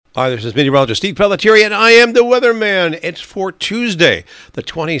Hi, this is meteorologist Steve Pelletieri, and I am the weatherman. It's for Tuesday, the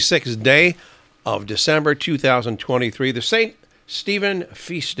 26th day of December 2023, the St. Stephen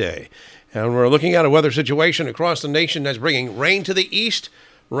Feast Day. And we're looking at a weather situation across the nation that's bringing rain to the east,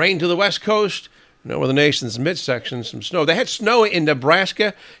 rain to the west coast, and over the nation's midsection, some snow. They had snow in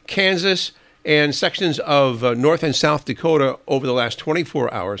Nebraska, Kansas, and sections of North and South Dakota over the last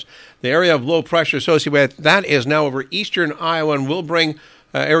 24 hours. The area of low pressure associated with that is now over eastern Iowa and will bring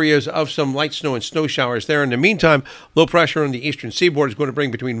areas of some light snow and snow showers there. In the meantime, low pressure on the eastern seaboard is going to bring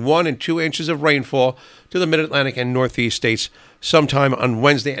between 1 and 2 inches of rainfall to the mid-Atlantic and Northeast states sometime on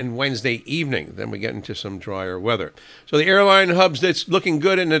Wednesday and Wednesday evening. Then we get into some drier weather. So the airline hubs that's looking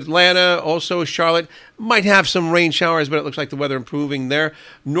good in Atlanta, also Charlotte, might have some rain showers, but it looks like the weather improving there.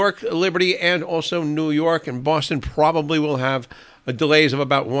 Newark, Liberty, and also New York and Boston probably will have delays of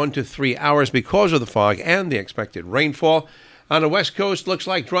about 1 to 3 hours because of the fog and the expected rainfall. On the west coast, looks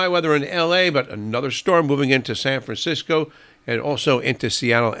like dry weather in L.A., but another storm moving into San Francisco and also into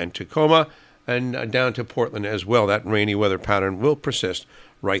Seattle and Tacoma and down to Portland as well. That rainy weather pattern will persist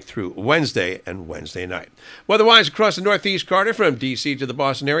right through Wednesday and Wednesday night. Weather-wise across the Northeast corridor from D.C. to the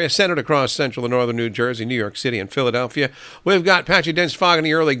Boston area, centered across central and northern New Jersey, New York City, and Philadelphia. We've got patchy dense fog in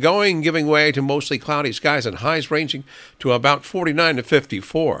the early going, giving way to mostly cloudy skies and highs ranging to about 49 to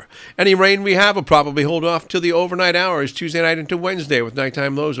 54. Any rain we have will probably hold off till the overnight hours, Tuesday night into Wednesday, with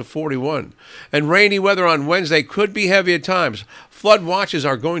nighttime lows of 41. And rainy weather on Wednesday could be heavy at times. Flood watches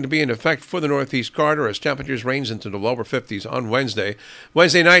are going to be in effect for the Northeast corridor as temperatures range into the lower 50s on Wednesday.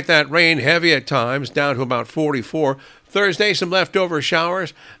 Wednesday night, that rain heavy at times, down to about 44. Thursday, some leftover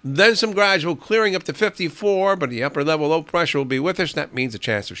showers, then some gradual clearing up to 54, but the upper level low pressure will be with us. That means a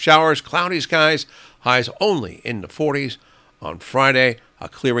chance of showers, cloudy skies, highs only in the 40s on Friday. A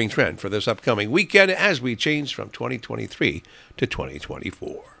clearing trend for this upcoming weekend as we change from 2023 to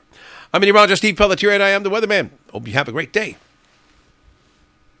 2024. I'm meteorologist Steve Pelletieri, and I am the weatherman. Hope you have a great day.